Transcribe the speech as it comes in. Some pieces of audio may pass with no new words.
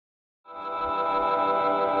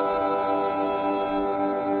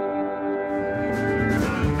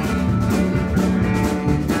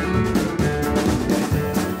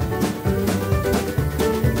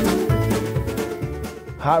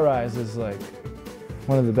Hot Rise is like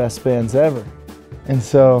one of the best bands ever. And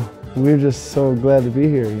so we're just so glad to be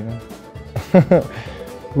here, you know.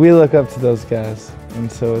 We look up to those guys,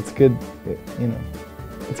 and so it's good, you know.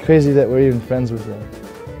 It's crazy that we're even friends with them,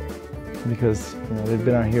 because you know, they've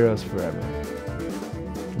been our heroes forever.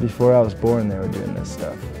 Before I was born, they were doing this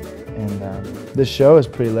stuff. And this show is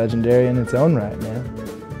pretty legendary in its own right, man.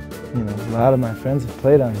 You know, a lot of my friends have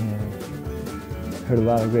played on here. Heard a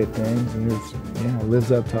lot of great things, and it's, yeah, it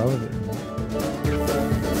lives up to all of it. You know?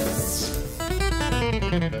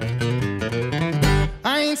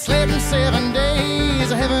 I ain't slept in 7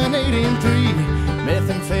 days, I haven't ate in 3.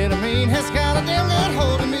 Methamphetamine has got a damn good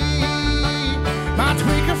hold of me. My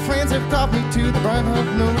tweaker friends have brought me to the brink of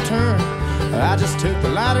no return. I just took the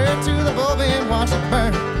lighter to the bulb and watched it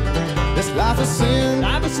burn. This life of sin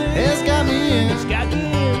has got me in.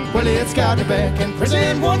 Well, it's got me back in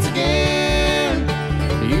prison once again.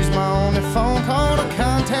 Use my only phone call to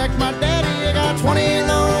contact my daddy. I got 20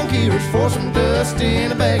 long years for some dust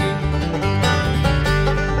in a baggie.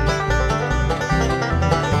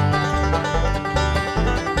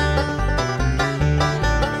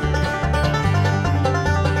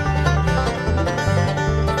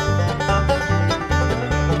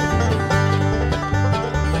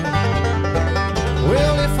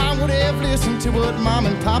 To what Mom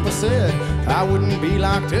and Papa said, I wouldn't be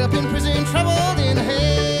locked up in prison, troubled in the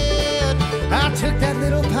head. I took that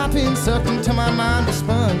little poppin', sucked until my mind was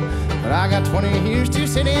spun. But I got 20 years to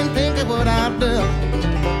sit and think of what I've done.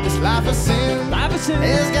 This life of sin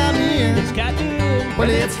has got me in. Well,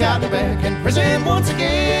 it's got me back in prison once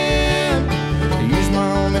again. I used my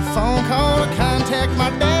only phone call to contact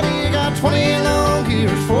my daddy. I got 20 long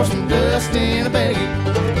years for some dust in a baggie.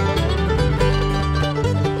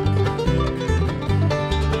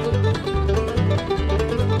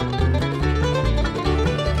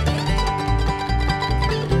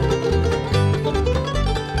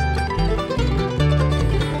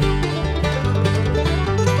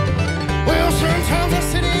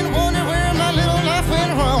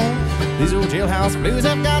 These old jailhouse blues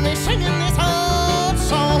have got me singing this old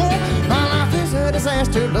song. My life is a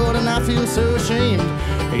disaster, Lord, and I feel so ashamed.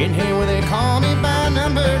 In here where they call me by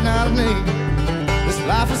number, not a name. This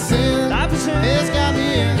life of sin has got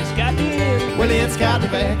me in. Well, it's got me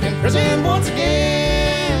back in prison once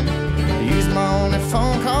again. I used my only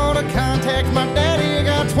phone call to contact my daddy. I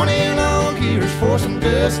got 20 long years for some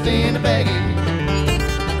dust in a baggie.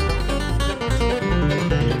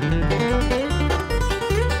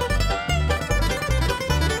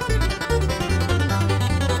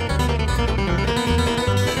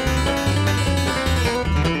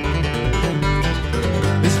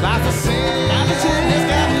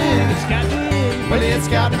 Well, it's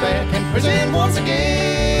got me back in prison once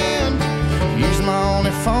again. Used my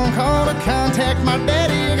only phone call to contact my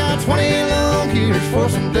daddy. I got 20 long years for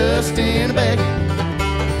some dust in a baggie.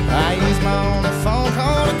 I used my only phone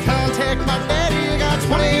call to contact my daddy. I got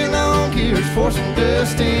 20 long years for some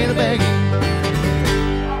dust in a baggie.